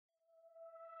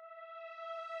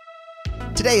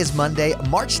Today is Monday,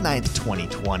 March 9th,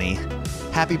 2020.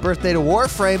 Happy birthday to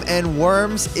Warframe, and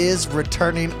Worms is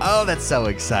returning. Oh, that's so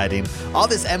exciting. All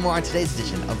this and more on today's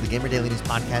edition of the Gamer Daily News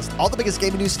Podcast. All the biggest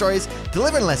gaming news stories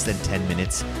delivered in less than 10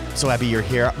 minutes. So happy you're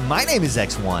here. My name is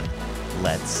X1.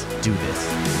 Let's do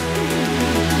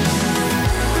this.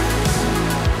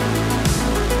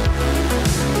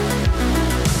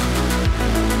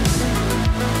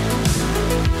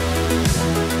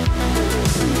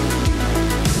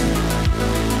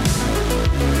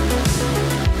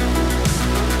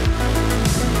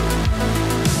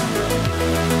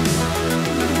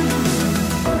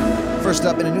 First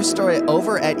up, in a news story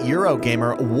over at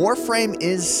Eurogamer, Warframe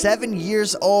is 7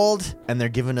 years old, and they're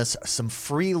giving us some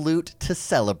free loot to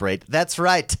celebrate. That's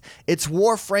right, it's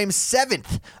Warframe's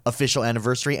 7th official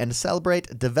anniversary, and to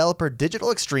celebrate, developer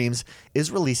Digital Extremes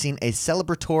is releasing a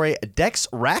celebratory Dex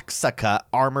Raksaka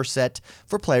armor set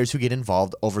for players who get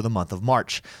involved over the month of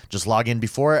March. Just log in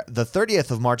before the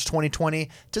 30th of March 2020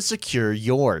 to secure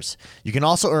yours. You can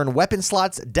also earn weapon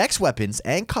slots, Dex weapons,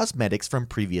 and cosmetics from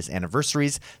previous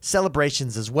anniversaries, celebrations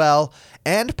as well,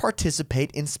 and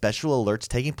participate in special alerts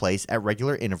taking place at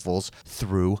regular intervals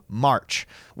through March.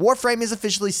 Warframe is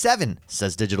officially 7,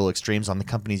 says Digital Extremes on the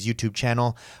company's YouTube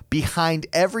channel. Behind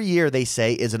every year, they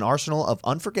say, is an arsenal of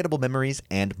unforgettable memories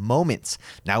and moments.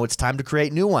 Now it's time to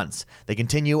create new ones. They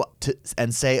continue to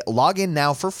and say, log in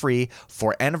now for free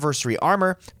for anniversary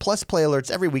armor, plus play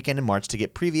alerts every weekend in March to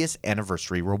get previous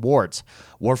anniversary rewards.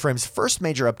 Warframe's first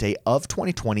major update of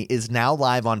 2020 is now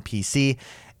live on PC,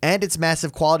 and its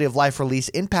massive quality of life release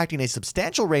impacting a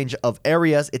substantial range of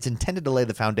areas. It's intended to lay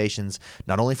the foundations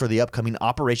not only for the upcoming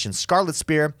Operation Scarlet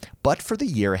Spear, but for the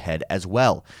year ahead as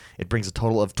well. It brings a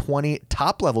total of 20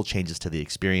 top-level changes to the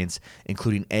experience,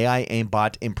 including AI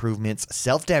aimbot improvements,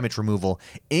 self-damage removal,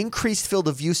 increased field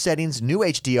of view settings, new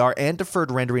HDR and deferred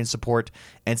rendering support,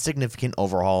 and significant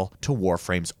overhaul to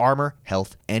Warframe's armor,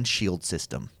 health, and shield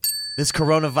system. This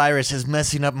coronavirus is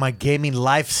messing up my gaming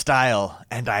lifestyle,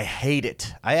 and I hate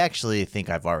it. I actually think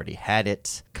I've already had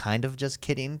it. Kind of just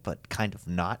kidding, but kind of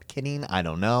not kidding. I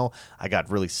don't know. I got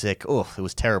really sick. Oh, it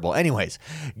was terrible. Anyways,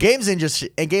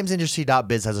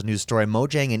 GamesIndustry.biz has a news story.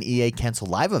 Mojang and EA cancel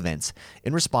live events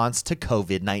in response to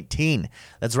COVID-19.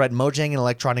 That's right. Mojang and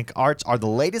Electronic Arts are the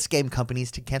latest game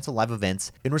companies to cancel live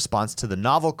events in response to the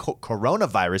novel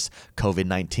coronavirus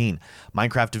COVID-19.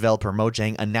 Minecraft developer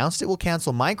Mojang announced it will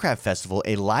cancel Minecraft Festival,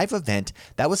 a live event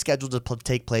that was scheduled to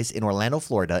take place in Orlando,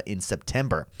 Florida in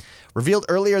September. Revealed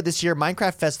earlier this year,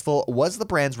 Minecraft Festival was the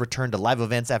brand's return to live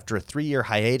events after a 3-year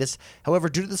hiatus. However,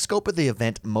 due to the scope of the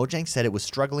event, Mojang said it was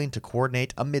struggling to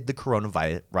coordinate amid the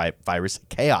coronavirus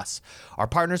chaos. Our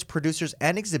partners, producers,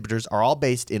 and exhibitors are all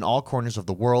based in all corners of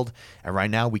the world, and right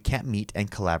now we can't meet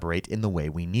and collaborate in the way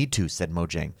we need to, said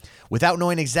Mojang. Without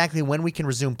knowing exactly when we can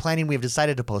resume planning, we have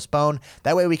decided to postpone.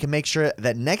 That way we can make sure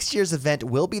that next year's event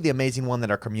will be the amazing one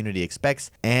that our community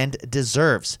expects and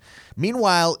deserves.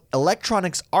 Meanwhile,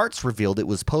 Electronic Arts revealed it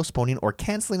was postponing or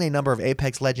canceling a number of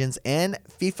Apex Legends and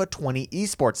FIFA 20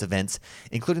 esports events,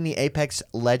 including the Apex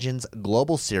Legends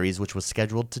Global Series, which was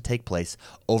scheduled to take place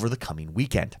over the coming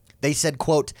weekend. They said,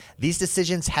 quote, "These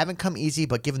decisions haven't come easy,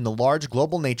 but given the large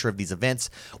global nature of these events,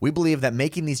 we believe that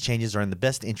making these changes are in the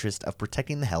best interest of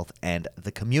protecting the health and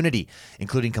the community,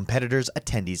 including competitors,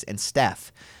 attendees, and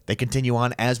staff." They continue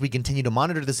on, "As we continue to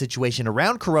monitor the situation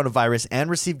around coronavirus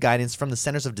and receive guidance from the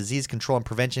Centers of Disease Control and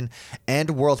Prevention and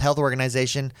World Health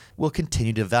Organization, we'll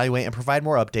continue to evaluate and provide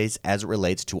more updates as it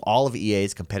relates to all of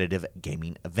EA's competitive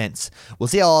gaming events." We'll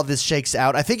see how all of this shakes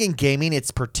out. I think in gaming,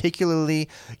 it's particularly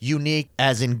unique,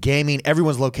 as in gaming,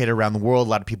 everyone's located around the world. A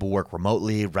lot of people work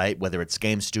remotely, right? Whether it's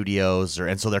game studios,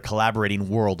 and so they're collaborating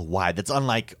worldwide. That's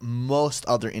unlike most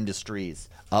other industries.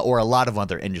 Or a lot of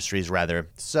other industries, rather.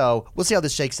 So we'll see how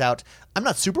this shakes out. I'm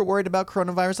not super worried about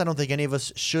coronavirus. I don't think any of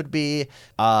us should be.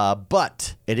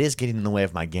 But it is getting in the way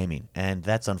of my gaming, and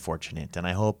that's unfortunate. And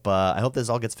I hope this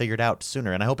all gets figured out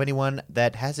sooner. And I hope anyone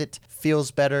that has it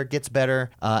feels better, gets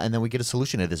better, and then we get a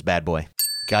solution to this bad boy.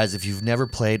 Guys, if you've never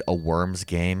played a Worms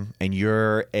game and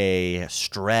you're a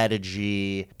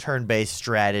strategy, turn-based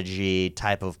strategy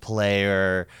type of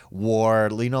player,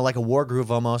 like a war groove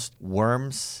almost,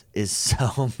 Worms is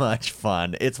so much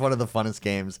fun. It's one of the funnest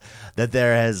games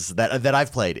that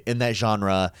I've played in that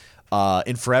genre.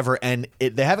 in forever, and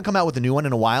they haven't come out with a new one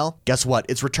in a while. Guess what?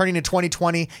 It's returning in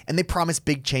 2020, and they promise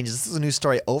big changes. This is a news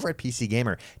story over at PC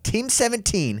Gamer. Team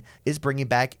 17 is bringing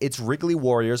back its Wrigley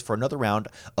Warriors for another round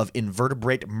of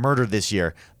invertebrate murder this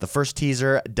year. The first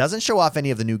teaser doesn't show off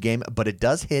any of the new game, but it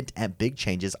does hint at big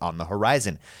changes on the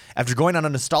horizon. After going on a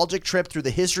nostalgic trip through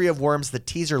the history of Worms, the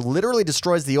teaser literally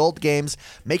destroys the old games,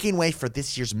 making way for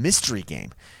this year's mystery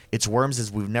game. It's Worms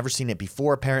as we've never seen it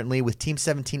before, apparently, with Team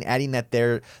 17 adding that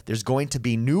there's going to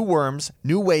be new Worms,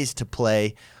 new ways to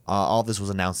play. All of this was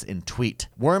announced in tweet.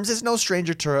 Worms is no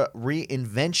stranger to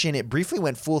reinvention. It briefly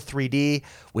went full 3D,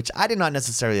 which I did not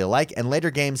necessarily like, and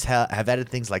later games have added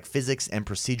things like physics and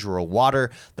procedural water.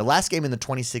 The last game in the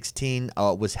 2016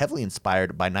 was heavily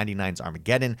inspired by 99's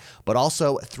Armageddon, but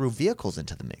also threw vehicles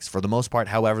into the mix. For the most part,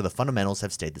 however, the fundamentals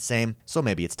have stayed the same, so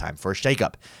maybe it's time for a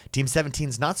shakeup. Team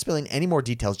 17's not spilling any more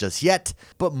details just yet,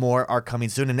 but more are coming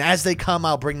soon, and as they come,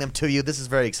 I'll bring them to you. This is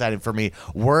very exciting for me.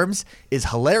 Worms is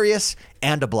hilarious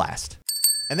and a blast.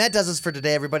 And that does us for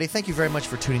today, everybody. Thank you very much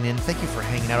for tuning in. Thank you for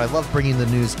hanging out. I love bringing the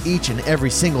news each and every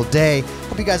single day.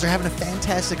 Hope you guys are having a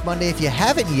fantastic Monday. If you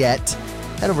haven't yet,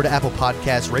 head over to Apple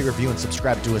Podcasts, rate, review, and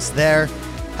subscribe to us there.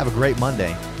 Have a great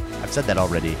Monday. I've said that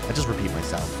already. I just repeat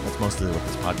myself. That's mostly what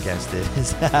this podcast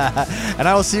is. And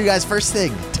I will see you guys first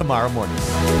thing tomorrow morning.